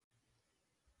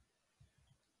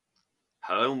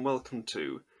Hello and welcome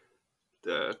to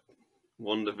the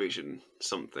WandaVision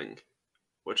something.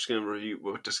 We're just going to review.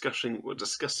 We're discussing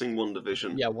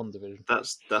WandaVision. Yeah, WandaVision.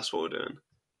 That's what we're doing.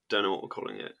 Don't know what we're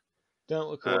calling it. Don't know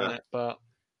what we're calling it, but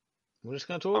we're just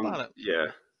going to talk about it.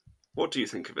 Yeah. What do you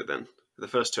think of it then? The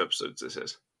first two episodes, this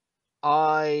is.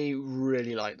 I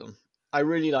really like them.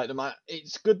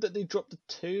 It's good that they dropped the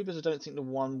two, because I don't think the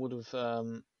one would have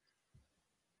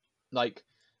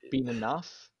been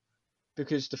enough.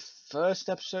 Because the first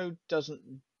episode doesn't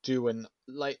do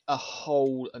a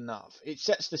whole enough. It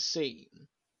sets the scene,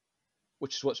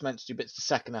 which is what's meant to do, but it's the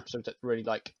second episode that really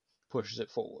pushes it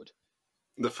forward.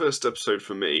 The first episode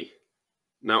for me.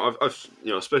 Now I've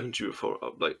spoken to you before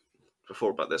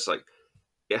about this.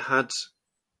 It had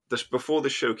this before the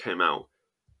show came out.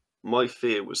 My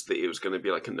fear was that it was going to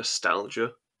be like a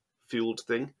nostalgia fueled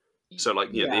thing. So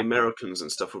the Americans and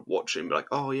stuff would watch it and be like,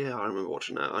 oh yeah, I remember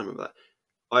watching that. I remember that.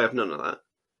 I have none of that.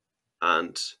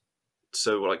 And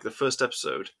so the first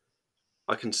episode,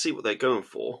 I can see what they're going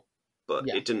for, but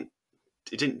it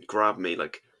didn't grab me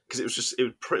because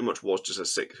it pretty much was just a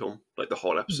sitcom the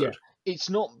whole episode. Yeah. It's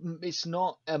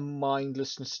not a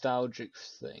mindless nostalgic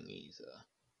thing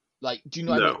either. Do you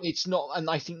know what I mean? It's not, and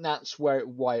I think that's why it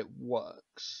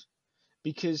works.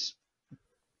 Because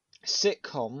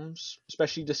sitcoms,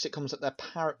 especially the sitcoms that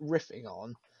they're riffing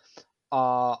on,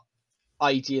 are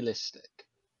idealistic.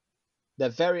 They're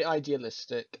very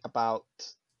idealistic about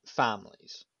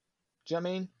families. Do you know what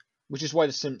I mean? Which is why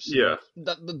The Simpsons. Yeah.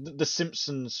 The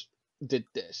Simpsons did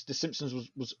this. The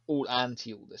Simpsons was all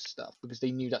anti all this stuff because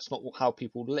they knew that's not how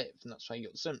people lived, and that's why you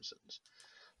got The Simpsons.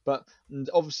 But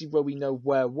obviously, where we know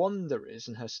where Wanda is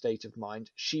in her state of mind,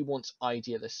 she wants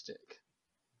idealistic.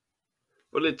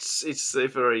 Well, it's a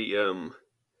very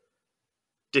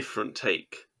different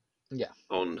take. Yeah.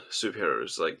 On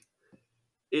superheroes,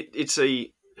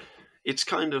 it's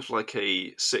kind of like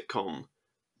a sitcom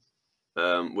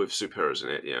with superheroes in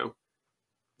it.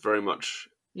 Very much.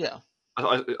 Yeah.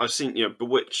 I've seen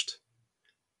Bewitched.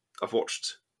 I've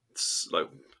watched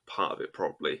part of it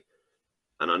probably,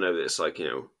 and I know that it's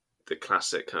the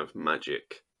classic kind of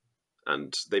magic,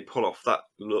 and they pull off that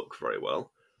look very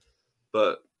well.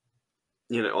 But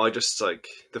I just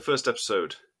the first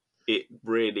episode, it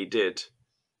really did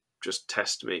just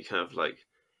test me, kind of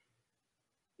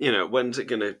when's it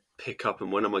going to pick up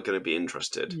and when am I going to be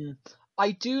interested?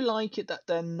 I do like it that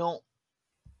they're not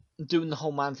doing the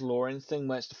whole Mandalorian thing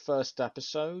where it's the first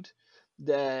episode.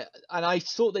 And I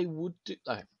thought they would do.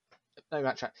 No,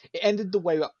 backtrack. It ended the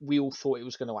way that we all thought it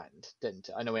was going to end, didn't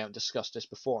it? I know we haven't discussed this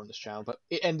before on this channel, but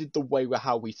it ended the way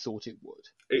how we thought it would.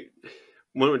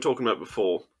 When we were talking about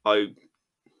before,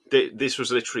 this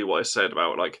was literally what I said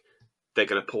about they're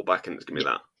going to pull back and it's going to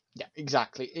be that. Yeah,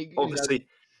 exactly. Obviously,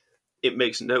 it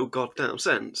makes no goddamn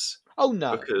sense. Oh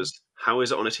no! Because how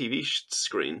is it on a TV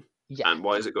screen? Yeah. And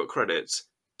why has it got credits?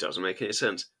 Doesn't make any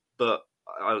sense. But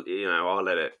I'll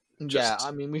let it. Yeah,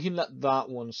 I mean, we can let that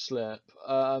one slip.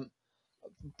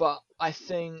 But I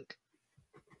think,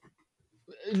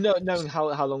 knowing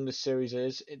how long this series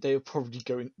is, they'll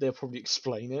probably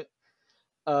explain it.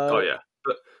 Oh yeah,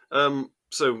 but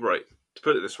so right, to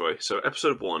put it this way, so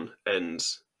episode 1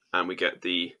 ends and we get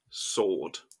the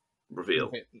sword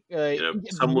reveal.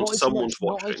 Someone's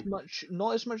watching.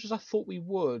 Not as much as I thought we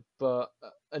would, but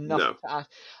enough to ask.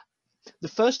 The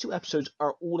first two episodes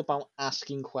are all about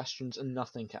asking questions and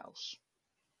nothing else.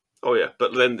 Oh yeah,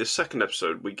 but then the second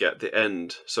episode we get the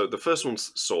end. So the first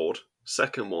one's sword.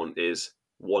 Second one is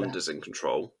Wanda's in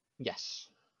control. Yes.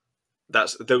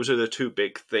 Those are the two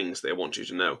big things they want you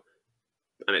to know,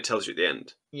 and it tells you at the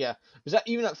end. Yeah, because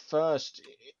even at first,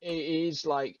 it is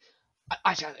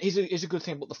here's a good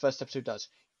thing about the first episode does.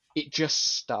 It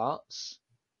just starts.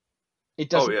 It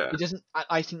doesn't. Oh, yeah. It doesn't.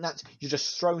 I think that's you're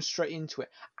just thrown straight into it,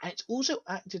 and it's also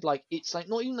acted like it's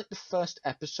not even the first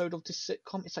episode of this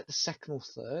sitcom. It's the second or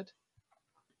third.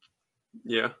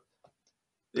 Yeah,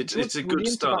 it's a good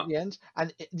start. At the end,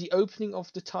 and the opening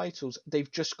of the titles,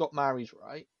 they've just got married,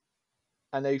 right?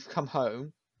 And they've come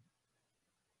home.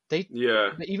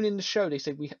 Even in the show, they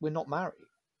say we're not married.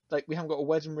 We haven't got a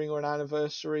wedding ring or an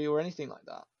anniversary or anything like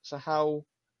that. So how?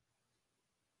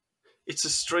 It's a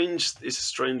strange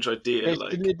idea. There's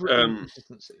deliberate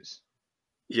inconsistencies.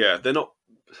 Yeah,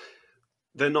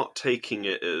 they're not taking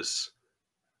it as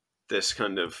this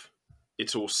kind of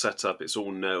it's all set up, it's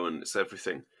all known, it's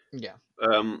everything. Yeah.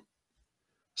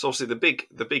 So obviously the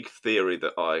big theory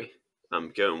that I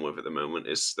am going with at the moment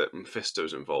is that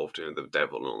Mephisto's involved, the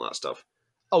devil and all that stuff.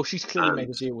 Oh, she's clearly made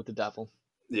a deal with the devil.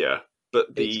 Yeah, but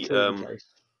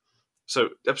so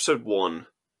episode 1,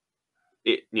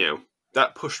 it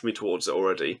that pushed me towards it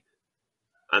already,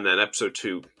 and then episode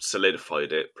 2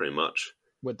 solidified it pretty much.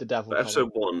 with the devil But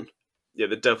episode coming. 1, yeah,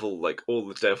 the devil, like all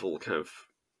the devil kind of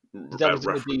The devil's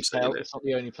in the referencing detail. in it. It's not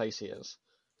the only place he is.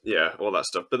 Yeah, all that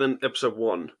stuff. But then episode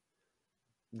 1,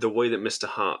 the way that Mr.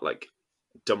 Hart like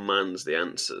demands the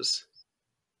answers,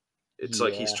 it's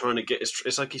like he's Yeah. trying to get.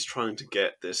 It's like he's trying to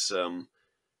get this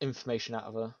Information out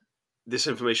of her. this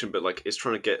information, but like it's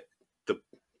trying to get the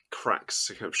cracks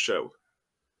to kind of show.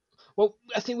 Well,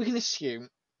 I think we can assume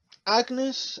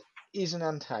Agnes is an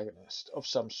antagonist of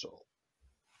some sort.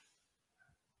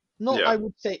 Not, Yeah. I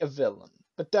would say, a villain,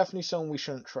 but definitely someone we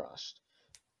shouldn't trust.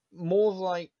 More of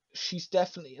like she's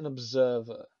definitely an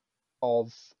observer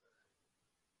of,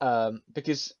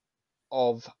 because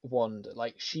of Wanda.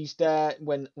 Like she's there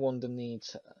when Wanda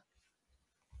needs her.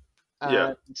 And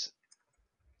Yeah.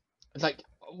 like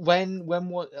when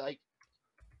what like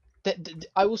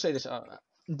I will say this.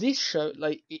 This show,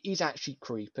 like, it is actually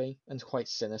creepy and quite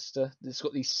sinister. It's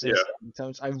got these sinister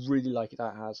tones. I really like it.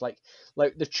 That it has like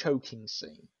the choking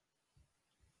scene.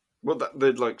 Well,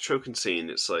 the like choking scene,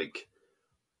 it's like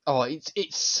Oh, it's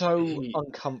so He-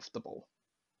 uncomfortable.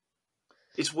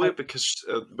 it's weird because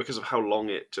of how long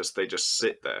they just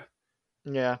sit there.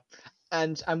 Yeah,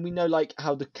 and we know like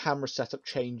how the camera setup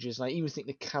changes. And I even think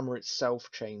the camera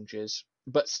itself changes,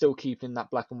 but still keeping that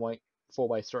black and white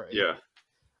 4:3. Yeah,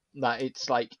 That it's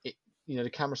like the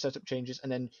camera setup changes,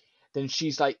 and then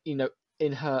she's like in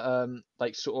her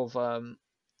like sort of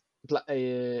black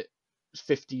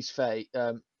 50s fate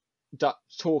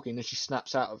talking, and she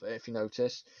snaps out of it if you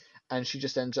notice, and she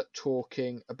just ends up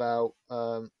talking about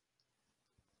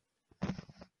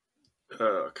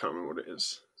I can't remember what it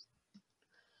is.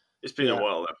 It's been Yeah. a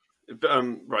while though. But,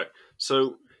 right.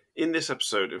 So in this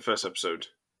episode, in the first episode,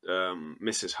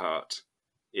 Mrs. Hart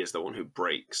is the one who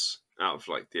breaks out of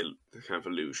like the kind of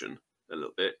illusion a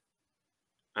little bit,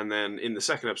 and then in the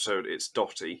second episode, it's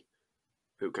Dottie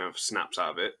who kind of snaps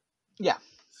out of it. Yeah.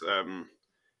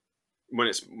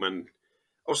 When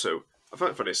also I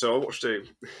found it funny. So I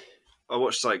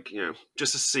watched like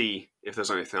just to see if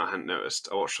there's anything I hadn't noticed.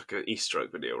 I watched like an Easter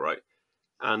egg video, right?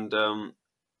 And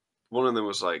one of them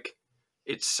was like,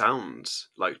 it sounds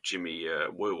like Jimmy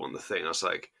Woo on the thing. I was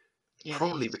like, Yeah,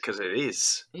 probably because it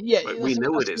is. Yeah, Like, we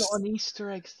know it that's is. not an Easter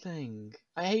egg thing.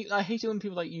 I hate it when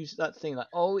people like use that thing like,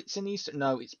 oh, it's an Easter.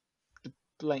 No, it's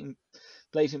blatant.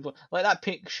 Like that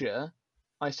picture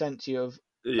I sent you of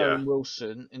Yeah, Owen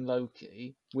Wilson in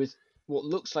Loki with what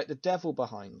looks like the devil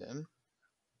behind him.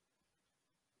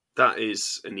 that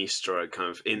is an Easter egg kind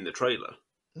of in the trailer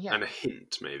Yeah, and a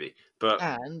hint maybe, but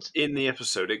and in the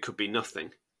episode it could be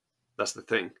nothing. That's the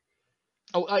thing.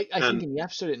 oh, I think And in the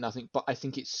episode it's nothing, but I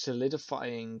think it's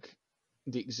solidifying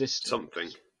the existence. something.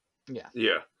 Yeah.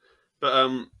 Yeah,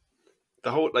 but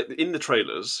the whole like in the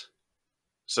trailers.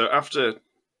 So after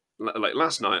like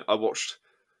last night, I watched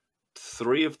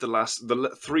three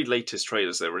three latest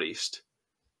trailers they released,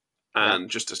 and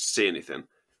just to see anything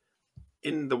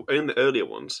in the earlier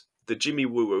ones, the Jimmy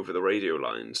Woo over the radio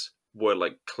lines were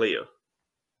like clear,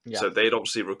 Yeah. so they'd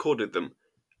obviously recorded them,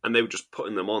 and they were just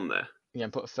putting them on there. Yeah,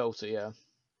 and put a filter. Yeah.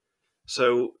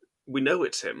 So we know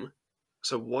it's him.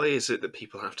 So why is it that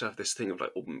people have to have this thing of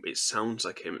like, oh, it sounds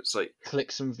like him? It's like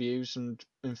Clicks and views and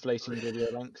inflating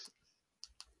video length.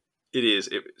 it is.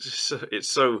 It's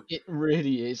so. It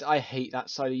really is. I hate that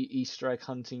side of Easter egg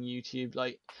hunting YouTube.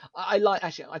 Like, I like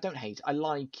actually. I don't hate. I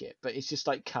like it, but it's just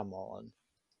like, come on,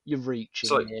 you're reaching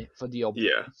like- here for the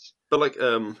obvious. But like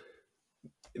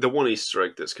the one Easter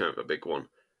egg that's kind of a big one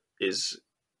is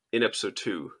in episode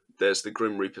 2. There's the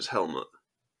Grim Reaper's helmet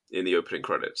in the opening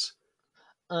credits.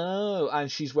 Oh,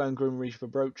 and she's wearing Grim Reaper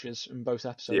brooches in both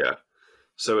episodes. Yeah,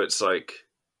 so it's like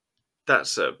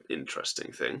that's a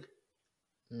interesting thing.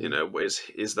 Mm. You know,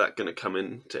 is that going to come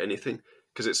into anything?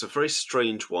 Because it's a very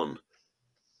strange one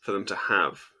for them to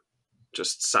have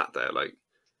just sat there like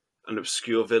an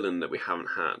obscure villain that we haven't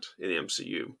had in the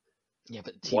MCU. Yeah,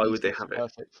 but Why TV would they is have it?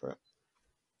 perfect for it.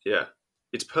 Yeah,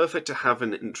 it's perfect to have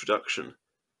an introduction.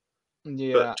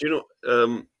 Yeah. But do you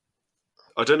know?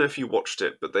 I don't know if you watched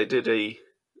it, but they did a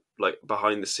like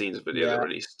behind the scenes video Yeah. they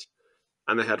released,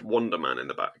 and they had Wonder Man in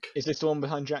the back. Is this the one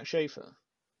behind Jack Schaefer?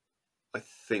 I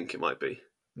think it might be.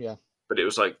 Yeah. But it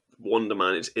was like Wonder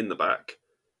Man is in the back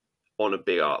on a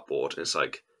big artboard, and it's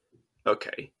like,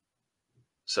 okay,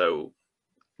 so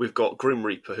we've got Grim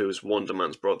Reaper, who is Wonder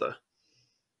Man's brother,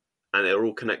 and they're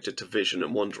all connected to Vision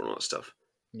and Wonder and all that stuff.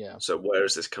 Yeah. So where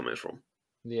is this coming from?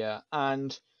 Yeah,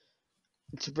 and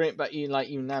to bring it back,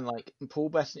 even then, like Paul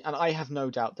Bettany, and I have no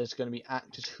doubt there's going to be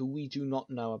actors who we do not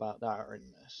know about that are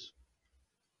in this.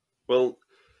 Well,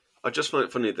 I just find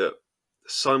it funny that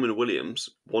Simon Williams,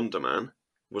 Wonder Man,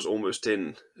 was almost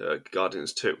in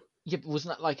Guardians 2. Yeah, but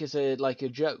wasn't that like as a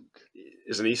joke?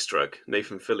 Is an Easter egg.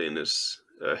 Nathan Fillion is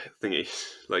thingy.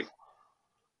 Like,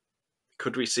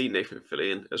 could we see Nathan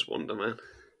Fillion as Wonder Man?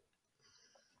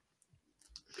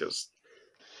 Because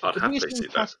I'd If we happily assume see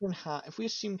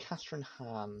that. Catherine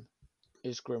Han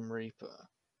is Grim Reaper,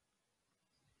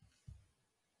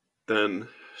 Then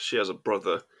she has a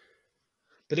brother.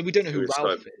 but then we don't know Who who is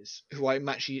Ralph is. Who I'm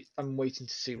waiting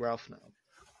to see Ralph now.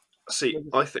 See,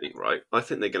 I think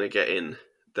they're going to get in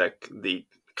the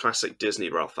classic Disney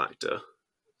Ralph actor,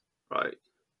 right?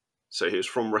 So he was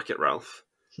from Wreck-It Ralph,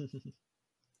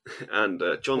 and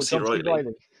John C. John C. Reilly.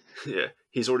 Reilly. Yeah,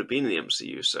 he's already been in the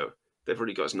MCU, so they've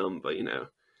already got his number.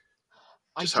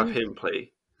 Just have him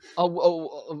play.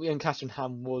 And Catherine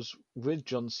Han was with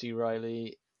John C.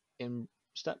 Reilly in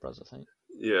Step Brothers, I think.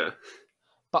 Yeah,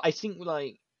 but I think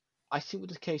with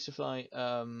the case of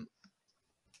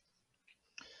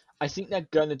I think they're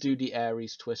gonna do the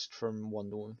Ares twist from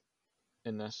Wonder Woman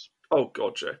in this. Oh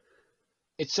god, yeah.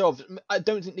 It's sort of. I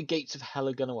don't think the gates of hell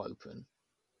are gonna open.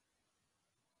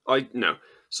 No.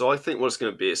 So I think what it's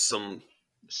going to be is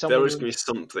there is going to be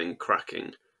something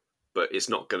cracking, but it's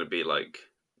not going to be like,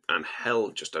 and hell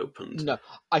just opened. No,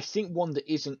 I think Wanda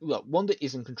isn't. Look, Wanda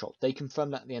is in control. They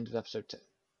confirmed that at the end of episode 2.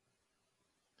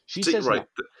 She says right.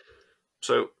 No.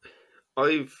 So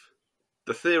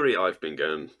the theory I've been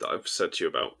going that I've said to you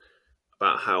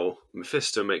about how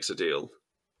Mephisto makes a deal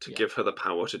to give her the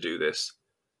power to do this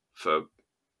for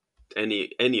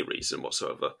any reason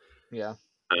whatsoever. Yeah.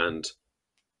 And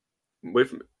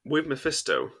with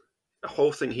Mephisto, the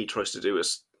whole thing he tries to do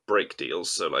is break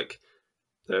deals. So like,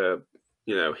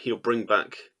 he'll bring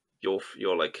back your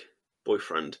like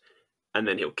boyfriend, and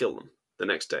then he'll kill them the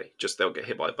next day. Just they'll get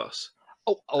hit by a bus.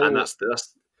 And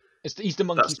he's the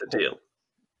monkey's that's the deal,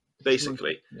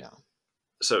 basically. Yeah.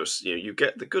 So you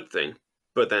get the good thing,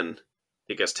 but then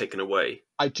it gets taken away.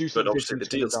 I do think, but obviously the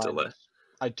deal's still there.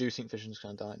 I do think Vision's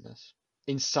going to die in this,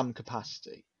 in some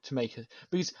capacity, to make her,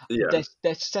 because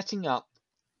they're setting up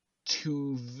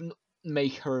to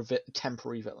make her a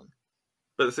temporary villain.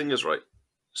 But the thing is, right,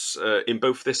 in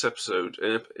both this episode,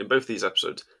 in both these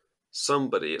episodes,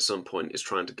 somebody at some point is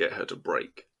trying to get her to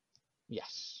break.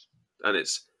 Yes. And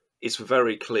it's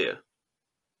very clear.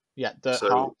 Yeah,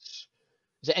 hearts.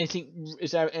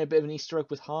 Is there a bit of an Easter egg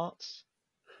with hearts?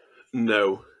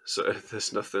 No, so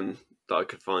there's nothing that I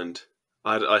could find.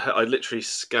 I literally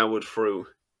scoured through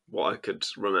what I could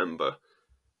remember,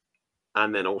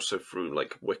 and then also through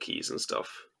like wikis and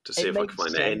stuff to see if I could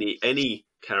find any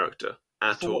character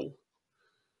at all.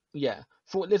 Yeah,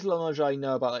 for what little knowledge I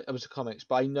know about the comics,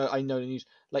 but I know the news.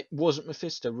 Like, wasn't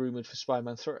Mephisto rumored for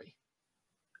Spider-Man 3?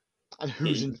 And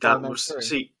who's in Spider-Man 3?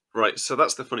 See, right, so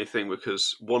that's the funny thing,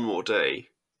 because One More Day,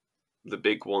 the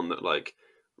big one that like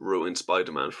ruined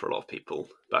Spider-Man for a lot of people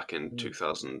back in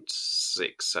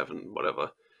 2006, 7,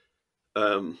 whatever.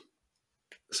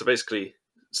 So basically,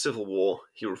 Civil War,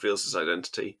 he reveals his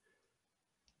identity.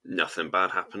 Nothing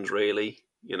bad happens really,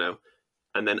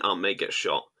 and then Aunt May gets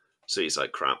shot. So he's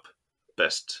like, crap,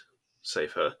 best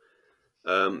save her.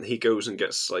 He goes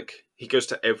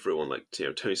to everyone, like,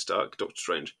 Tony Stark, Doctor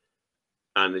Strange,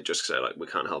 and they just say, like, we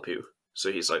can't help you.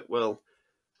 So he's like, well,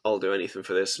 I'll do anything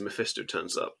for this. Mephisto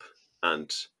turns up,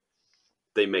 and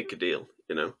they make a deal,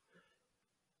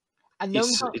 And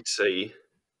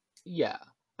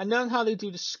knowing how they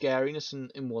do the scariness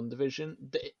in WandaVision,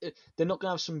 they're not going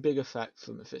to have some big effect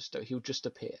for Mephisto. He'll just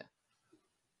appear.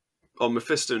 Oh,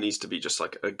 Mephisto needs to be just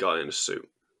like a guy in a suit,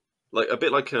 like a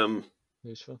bit like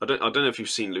Lucifer. I don't know if you've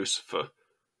seen Lucifer,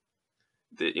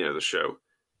 the show,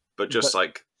 but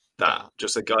like that,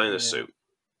 just a guy in a suit.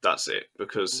 That's it.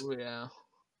 Because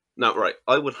now, right,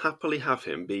 I would happily have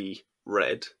him be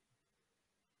red,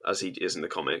 as he is in the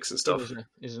comics and stuff. In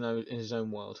his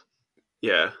own world.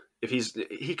 Yeah, if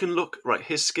he can look right,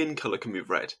 his skin color can be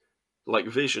red, like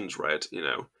Vision's red.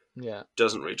 Yeah,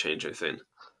 doesn't really change anything.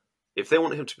 If they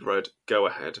want him to be red, go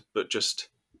ahead, but just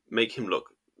make him look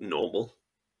normal.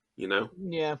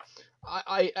 Yeah,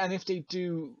 and if they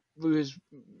do, because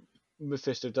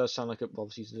Mephisto does sound like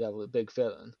obviously he's the devil, a big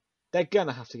villain, they're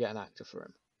gonna have to get an actor for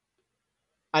him.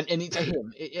 And it's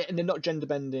him, and they're not gender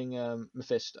bending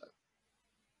Mephisto.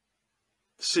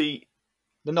 See,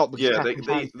 they're not. Yeah,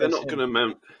 they're not going to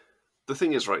mount. The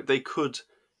thing is, right? They could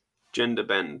gender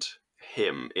bend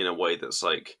him in a way that's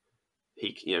like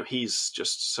he's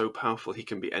just so powerful. He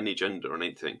can be any gender or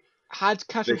anything. Had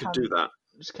Catherine Han do that?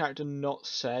 This character not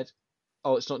said,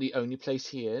 "Oh, it's not the only place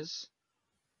he is."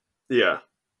 Yeah.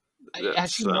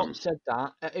 Had she not said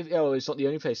that, it's not the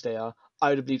only place they are, I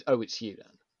would have believed, oh, it's you then.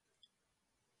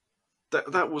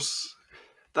 That was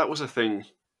a thing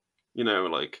You know,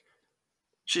 like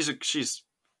she's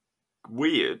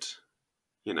weird.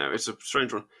 You know, it's a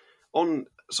strange one.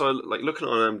 Like looking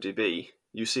on IMDb,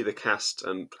 you see the cast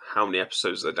and how many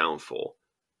episodes they're down for.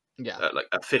 Yeah, Like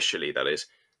officially, that is.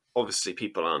 Obviously,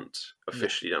 people aren't yeah,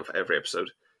 officially down for every episode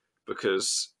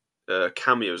because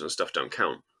cameos and stuff don't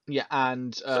count. yeah.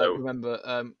 And So,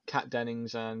 remember, Kat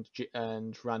Dennings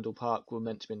and Randall Park were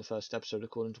meant to be in the first episode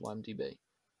according to IMDb.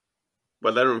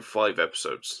 well, they're in 5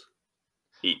 episodes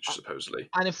each, supposedly.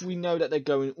 And if we know that they're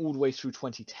going all the way through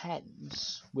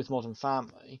 2010s with Modern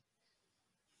Family,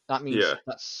 that means Yeah.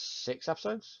 that's 6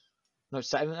 episodes? No,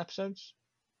 7 episodes?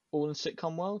 All in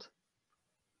sitcom world?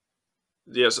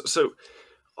 Yes. So,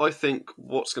 I think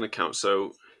what's going to count.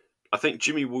 So, I think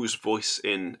Jimmy Woo's voice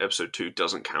in episode 2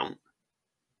 doesn't count.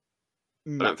 I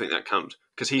No. don't think that counts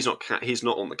because he's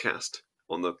not on the cast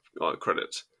on the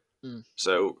credits. Mm.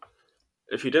 So,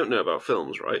 if you don't know about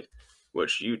films, right,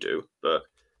 which you do, but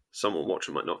someone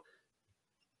watching might not,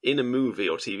 in a movie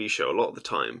or TV show, a lot of the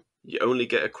time, you only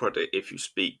get a credit if you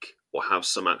speak or have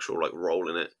some actual like role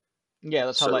in it. Yeah,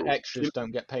 that's how like So, extras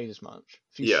don't get paid as much.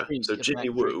 If you yeah. speak So as an Jimmy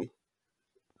extra, Woo,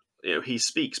 he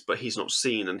speaks, but he's not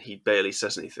seen, and he barely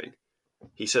says anything.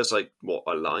 He says like what,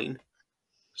 a line. yeah,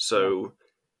 So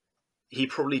he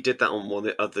probably did that on one of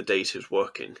the other days he was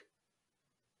working.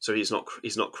 So he's not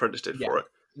credited yeah, for it.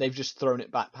 they've just thrown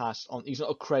it back past on. He's not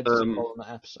a credited Um, role in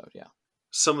that episode. Yeah,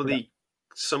 some of correct.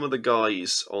 the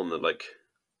guys on the like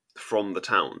from the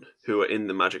town who are in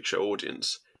the magic show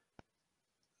audience,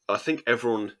 I think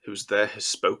everyone who's there has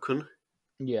spoken.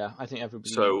 Yeah, I think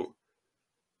everybody. So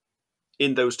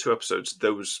in those 2 episodes,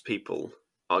 those people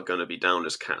are going to be down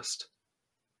as cast.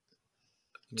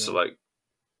 So Yeah, like,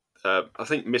 I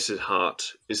think Mrs.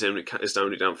 Hart is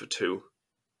only down for 2.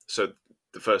 So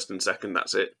the first and second,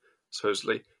 that's it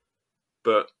supposedly.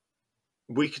 But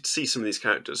we could see some of these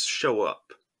characters show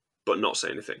up, but not say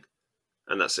anything,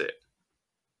 and that's it.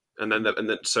 And then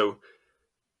so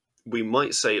we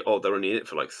might say, oh, they're only in it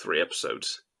for like 3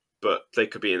 episodes, but they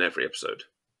could be in every episode,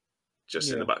 just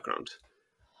in yeah, the background.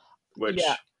 yeah, Which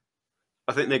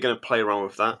I think they're going to play around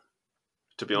with that.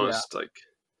 To be yeah. honest, like,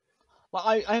 Well,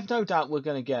 I have no doubt we're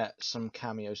going to get some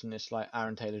cameos in this, like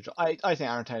Aaron Taylor. I think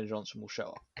Aaron Taylor Johnson will show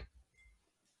up.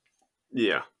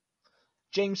 yeah,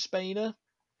 James Spader,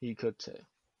 he could too.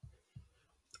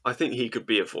 I think he could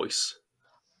be a voice.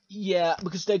 Yeah,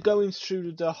 because they're going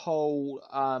through the whole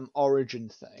origin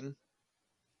thing.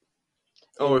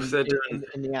 Oh, if they're doing,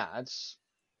 in the ads,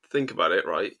 think about it,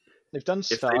 right? they've done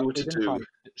If they were Stark, they to didn't do, find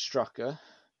Strucker.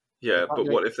 yeah, Can't but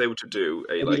do what it. if they were to do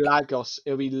a It'll be like Lagos.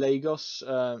 It'll be Lagos.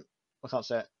 I can't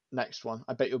say it. Next one.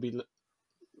 I bet it'll be.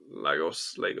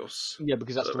 Lagos, Yeah,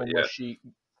 because that's the whatever, one yeah, where she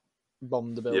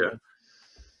bombed the yeah. building.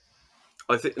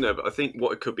 I think no, but I think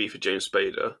what it could be for James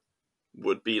Spader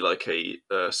would be like a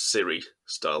Siri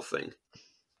style thing.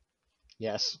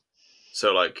 Yes.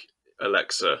 So like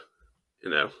Alexa, you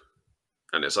know,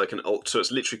 and it's like so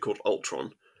it's literally called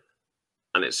Ultron,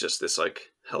 and it's just this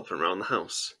like helping around the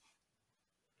house.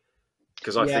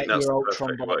 Because I Yeah, think that's your the Ultron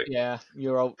perfect bot. way. Yeah,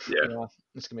 your Ultron. Yeah, Yeah,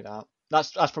 it's gonna be that.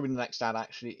 That's probably the next ad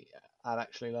actually.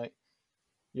 Like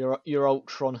your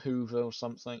Ultron Hoover or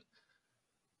something.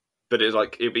 but it'll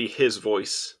be his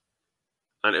voice,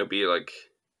 and it'll be like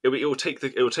it'll take a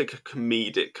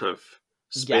comedic kind of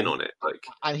Yeah, spin on it. Like,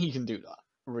 and he can do that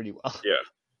really well. yeah,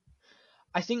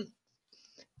 I think.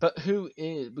 But who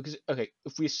is because okay,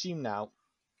 if we assume now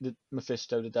that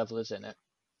Mephisto, the devil, is in it,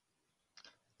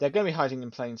 they're going to be hiding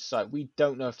in plain sight. We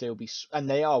don't know if they'll be, and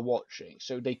they are watching,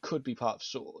 so they could be part of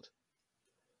Sword.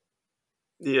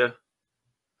 yeah.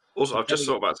 Also, But I've then just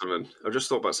we thought about something. I've just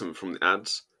thought about something from the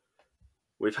ads.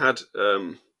 We've had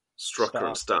Strucker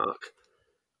and start. Stark.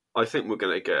 I think we're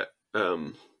going to get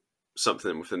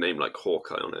something with a name like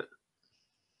Hawkeye on it.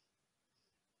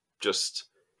 Just,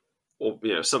 or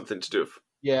something to do with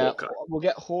Yeah, Hawkeye. we'll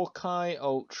get Hawkeye,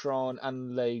 Ultron,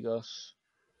 and Lagos.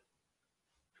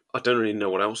 I don't really know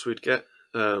what else we'd get.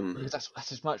 Because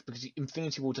that's as much because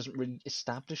Infinity War doesn't really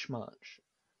establish much.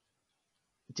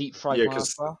 Deep fried Yeah, Mars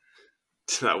because bar.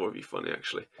 that would be funny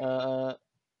actually. Uh,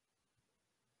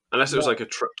 Unless it was yeah, like a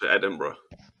trip to Edinburgh.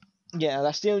 yeah,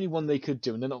 that's the only one they could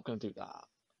do, and they're not going to do that.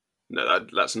 No,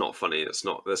 that's not funny. It's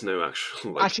not. There's no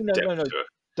actual like Actually, no, depth to it.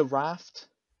 The Raft.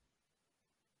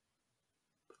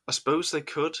 I suppose they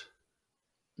could.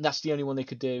 That's the only one they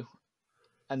could do,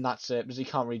 and that's it. Because he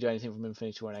can't really do anything from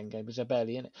Infinity War and Endgame because they're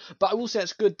barely in it. But I will say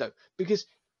it's good though because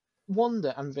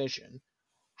Wanda and Vision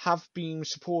have been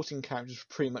supporting characters for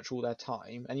pretty much all their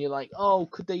time, and you're like, oh,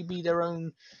 could they be their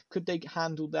own? Could they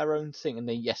handle their own thing? And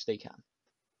yes, they can.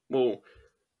 Well,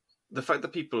 the fact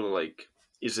that people are like,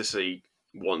 is this a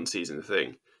one season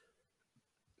thing?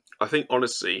 I think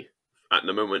honestly, at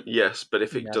the moment, yes. But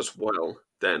if it Yeah, does well,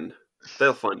 then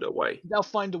they'll find a way. they'll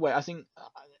find a way. I think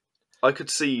I could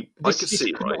see. I could this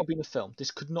see. could not Right. have been a film.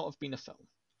 This could not have been a film.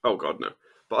 Oh God, no.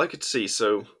 But I could see.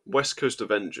 So West Coast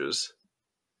Avengers,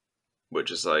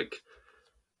 which is like,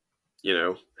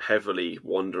 heavily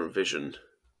Wanda and Vision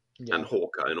and Yeah,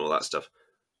 Hawkeye and all that stuff.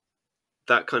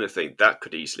 That kind of thing. That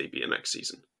could easily be a next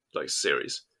season, like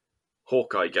series.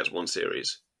 Hawkeye gets one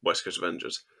series. West Coast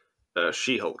Avengers.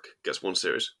 She-Hulk gets one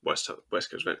series. West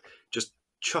Coast Avengers. Just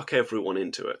chuck everyone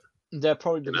into it. they're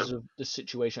probably You know. because of the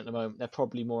situation at the moment. They're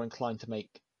probably more inclined to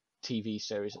make TV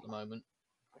series at the moment.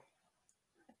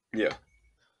 Yeah.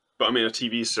 But I mean, a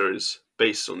TV series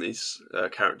based on these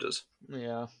characters.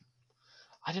 Yeah,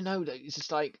 I don't know. It's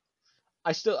just like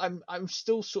I'm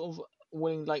still sort of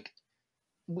willing. Like,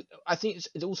 I think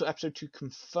it's also episode 2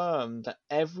 confirmed that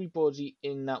everybody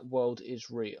in that world is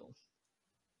real.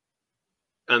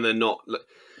 And they're not.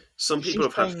 Some people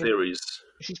have had theories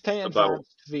She's playing about.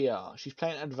 advanced VR. She's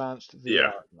playing advanced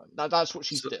Yeah. VR. That's what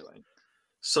she's doing.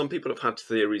 Some people have had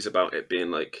theories about it being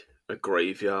like a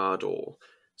graveyard or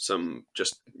some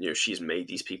just, she's made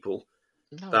these people.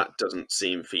 No, That doesn't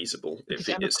seem feasible. because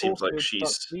It Emma seems like Caulfield she's.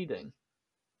 starts bleeding.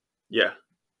 Yeah.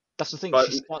 That's the thing.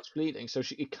 But She starts bleeding, so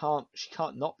she can't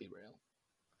not be real.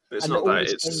 it's And not they're all that.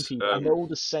 the It's. same people. And they're all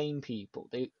the same people.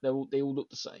 They all look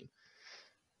the same.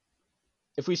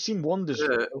 If we assume Wanda's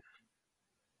real,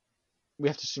 we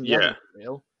have to assume the others are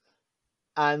real.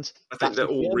 And I think they're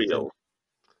all real.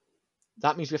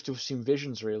 That means we have to assume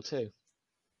Vision's real too.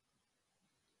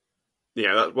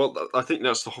 Yeah, I think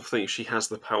that's the whole thing. She has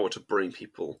the power to bring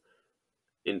people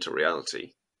into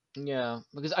reality. Yeah,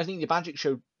 because I think the Magic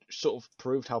Show sort of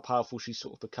proved how powerful she's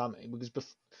sort of becoming. Because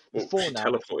before she now,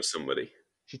 teleports somebody.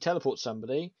 She teleports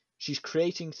somebody. She's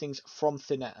creating things from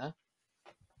thin air.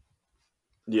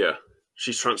 Yeah,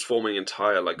 she's transforming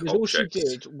entire Because objects. all she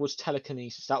did was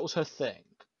telekinesis. That was her thing.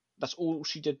 That's all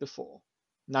she did before.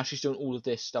 Now she's doing all of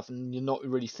this stuff, and you're not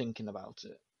really thinking about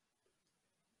it.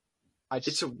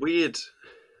 It's a weird.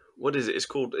 What is it? It's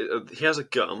called. He has a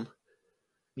gun.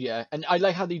 Yeah, and I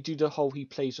like how they do the whole he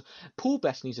plays. Paul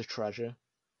Bettany's a treasure.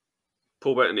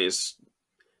 Paul Bettany is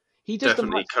He does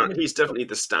definitely. He's definitely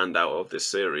the standout of this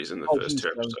series in the first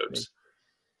 2 episodes.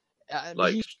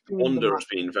 Wanda has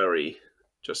been very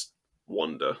just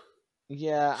Wanda.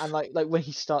 Yeah, and like when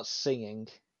he starts singing.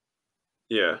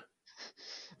 Yeah.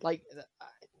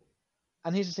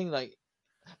 And here's the thing,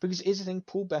 because here's the thing,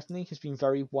 Paul Bettany has been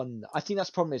very one note. I think that's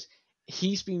the problem is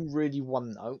he's been really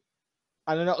one note.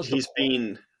 I know that was he's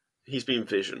been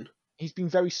Vision. He's been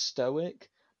very stoic,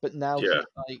 but now he's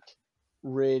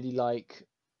really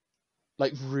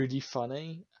really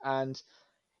funny, and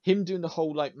him doing the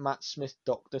whole Matt Smith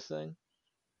Doctor thing.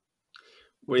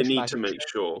 We need to make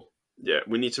sure. Yeah,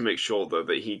 we need to make sure though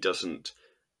that he doesn't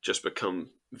just become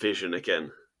Vision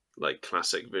again, like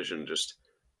classic Vision, just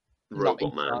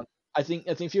robot man. I think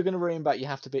if you're going to bring him back, you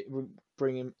have to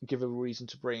give a reason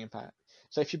to bring him back.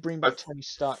 So if you bring back Tony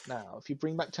Stark now,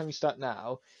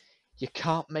 you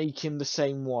can't make him the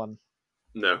same one.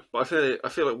 No, but I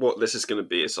feel like what this is going to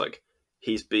be is like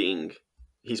he's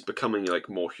becoming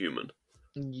more human.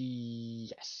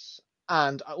 Yes,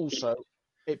 and also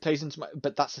it plays into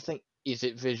but that's the thing. Is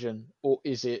it Vision or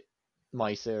is it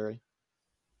my theory?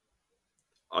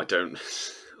 I don't.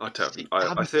 I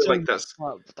feel so like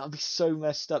that'd be so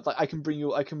messed up. I can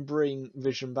bring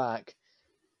Vision back,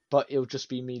 but it'll just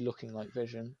be me looking like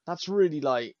Vision. That's really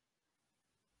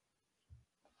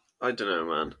I don't know,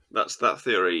 man. That's that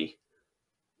theory.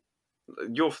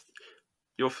 Your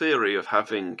theory of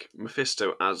having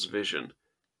Mephisto as Vision.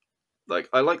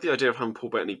 I like the idea of having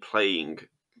Paul Bettany playing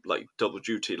double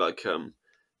duty,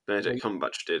 Benedict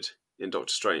Cumberbatch did in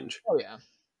Doctor Strange. Oh yeah.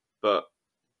 But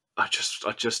it's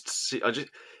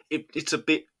a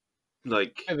bit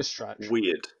bit of a stretch.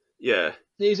 Weird. Yeah.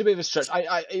 It is a bit of a stretch.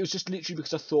 It was just literally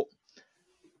because I thought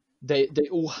they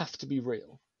all have to be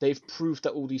real. They've proved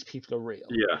that all these people are real.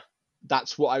 Yeah.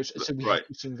 That's what I was. So we have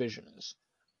to assume Vision is.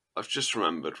 I've just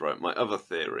remembered, my other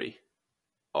theory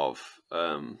of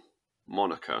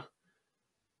Monica.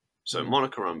 So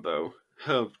Monica Rambeau,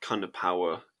 her kind of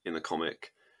power in the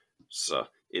comic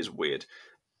is weird.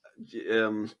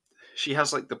 She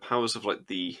has the powers of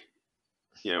the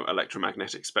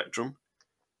electromagnetic spectrum,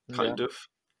 kind of.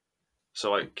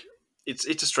 So it's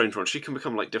a strange one. She can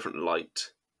become different light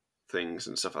things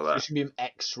and stuff like that. So she can be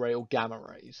X-ray or gamma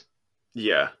rays.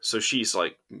 Yeah, so she's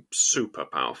super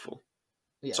powerful.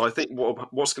 Yeah. So I think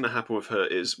what's going to happen with her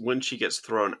is when she gets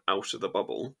thrown out of the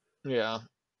bubble, yeah,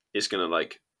 it's going to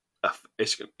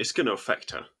it's going to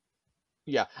affect her.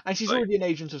 Yeah, and she's Like, already an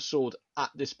agent of S.W.O.R.D. at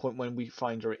this point when we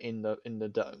find her in the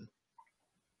dome.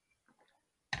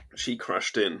 she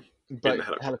crashed in But the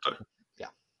helicopter helicopter, yeah,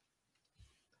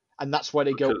 and that's why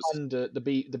they go because, under. The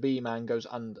bee man goes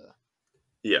under.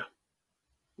 yeah,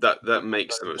 that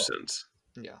makes the most sense.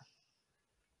 Yeah,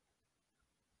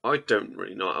 I don't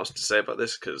really know what else to say about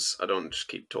this because I don't just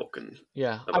keep talking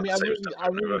yeah. I about mean, the same stuff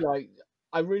over and over.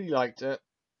 I really liked it.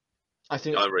 I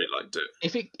think I it's, really liked it.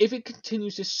 if it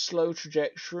continues this slow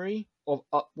trajectory of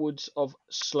upwards of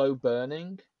slow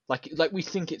burning, like we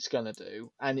think it's gonna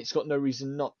do, and it's got no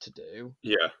reason not to do.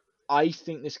 Yeah, I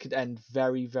think this could end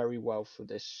very, very well for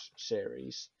this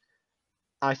series.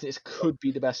 I think this could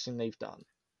be the best thing they've done.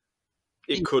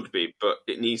 it could be, but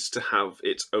it needs to have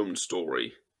its own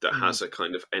story that Mm, has a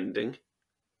kind of ending,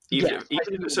 even yes, if I even if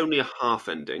think it it's will. only a half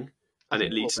ending, I and think it it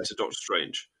will leads be. into Doctor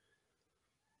Strange.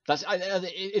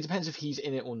 It depends if he's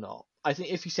in it or not. I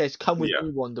think if he says, "Come with Yeah.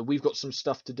 me, Wanda. We've got some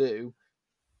stuff to do."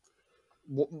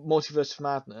 Multiverse of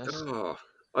Madness. Oh,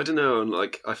 I don't know. And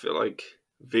like, I feel like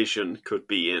Vision could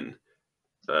be in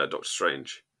Doctor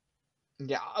Strange.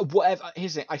 Yeah, whatever.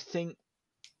 Here's the thing. I think.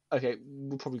 Okay,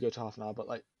 we'll probably go to half an hour, but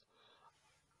like,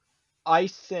 I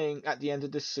think at the end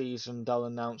of this season they'll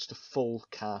announce the full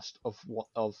cast of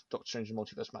Doctor Strange and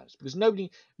Multiverse Madness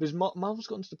because Marvel's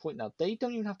gotten to the point now they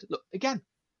don't even have to look again.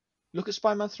 Look at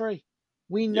Spider-Man 3.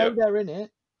 We know Yeah. they're in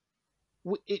it.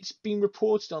 It's been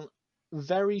reported on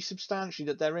very substantially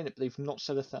that they're in it, but they've not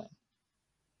said a thing.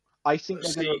 I think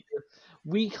they're gonna. See,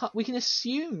 We can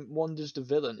assume Wanda's the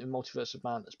villain in Multiverse of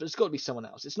Madness, but it's got to be someone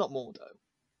else. It's not Mordo.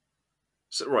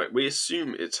 so right, we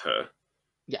assume it's her.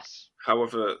 Yes.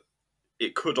 However,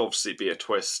 it could obviously be a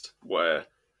twist where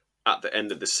at the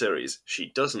end of the series she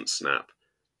doesn't snap,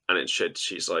 and instead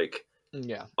she's like,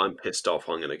 Yeah. "I'm pissed off.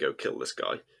 I'm going to go kill this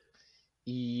guy.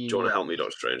 Do you want Yeah. to help me,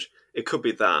 Doctor Strange?" It could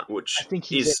be that, I which think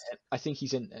he's in is it. I think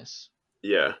he's in this.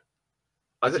 yeah.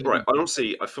 I I think think right. he,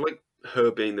 Honestly, I feel like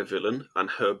her being the villain and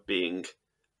her being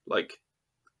like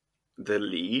the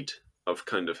lead of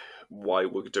kind of why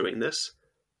we're doing this.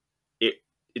 It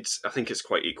it's I think it's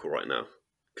quite equal right now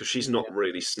because she's yeah. not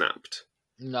really snapped.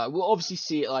 No, we'll obviously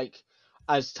see it like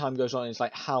as time goes on. It's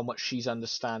like how much she's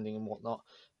understanding and whatnot.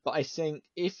 But I think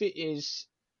if it is,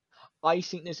 I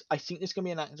think there's gonna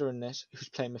be an actor in this who's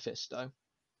playing Mephisto.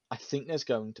 I think there's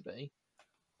going to be.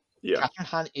 Yeah. Catherine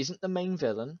Han isn't the main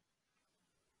villain.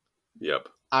 Yep.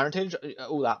 Aaron Taylor,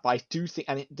 all that, but I do think,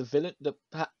 and the villain,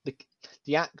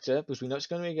 the actor, because we know it's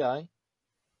going to be a guy,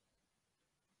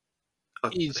 I,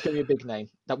 is going to be a big name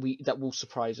that will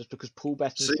surprise us because Paul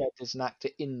Bettany see. said there's an actor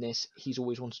in this he's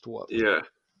always wanted to work with. Yeah.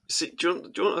 See. Do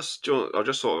you want us? I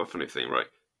just thought of a funny thing. Right.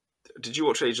 Did you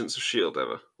watch Agents of Shield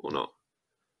ever or not? No.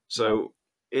 So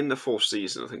in the fourth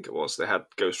season, I think it was, they had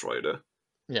Ghost Rider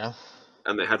Yeah.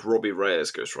 and they had Robbie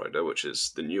Reyes Ghost Rider, which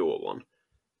is the newer one,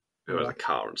 who has Yeah. a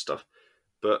car and stuff.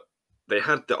 But they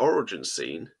had the origin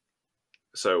scene.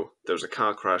 So there was a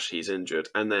car crash, he's injured,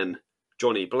 and then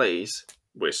Johnny Blaze,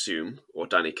 we assume, or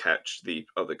Danny Ketch, the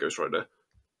other Ghost Rider,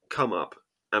 come up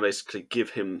and basically give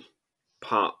him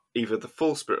part, either the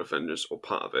full Spirit of Vengeance or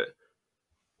part of it.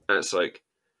 And it's like,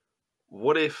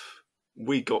 what if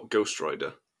we got Ghost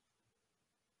Rider,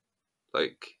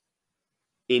 like,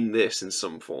 in this in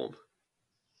some form?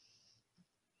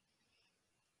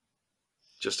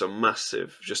 Just a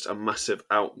massive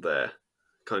out there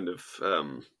kind of,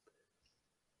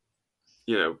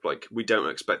 like we don't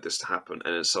expect this to happen,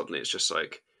 and then suddenly it's just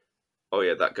like, oh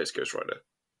yeah, that goes Ghost Rider,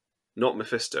 not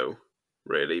Mephisto,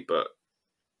 really, but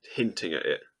hinting at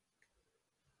it.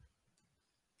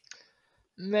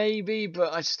 Maybe,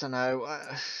 but I just don't know.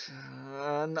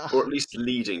 No. Or at least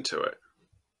leading to it.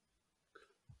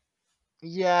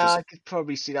 Yeah, Because I could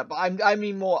probably see that, but I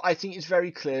mean more. I think it's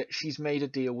very clear she's made a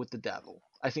deal with the devil.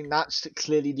 I think that's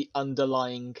clearly the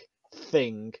underlying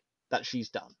thing that she's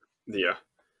done. yeah,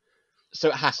 So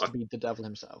it has I, to be the devil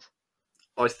himself.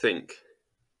 I think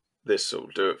this will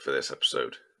do it for this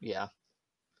episode. Yeah.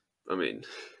 I mean,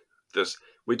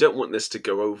 we don't want this to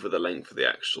go over the length of the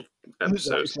actual No,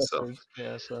 episodes and stuff. exactly.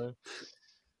 Yeah, so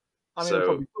I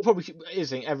mean, So, is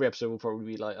thing every episode will probably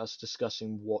be like us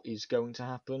discussing what is going to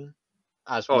happen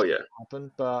as we oh see yeah, it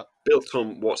happen. But built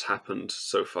on what's happened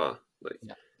so far. Like,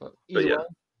 yeah, but but either yeah,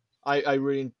 way,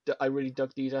 I really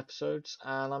dug these episodes,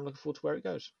 and I'm looking forward to where it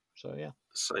goes. So yeah,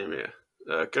 same here.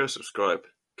 Go subscribe.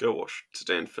 Go watch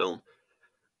Today in Film,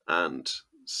 and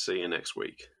see you next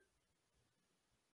week.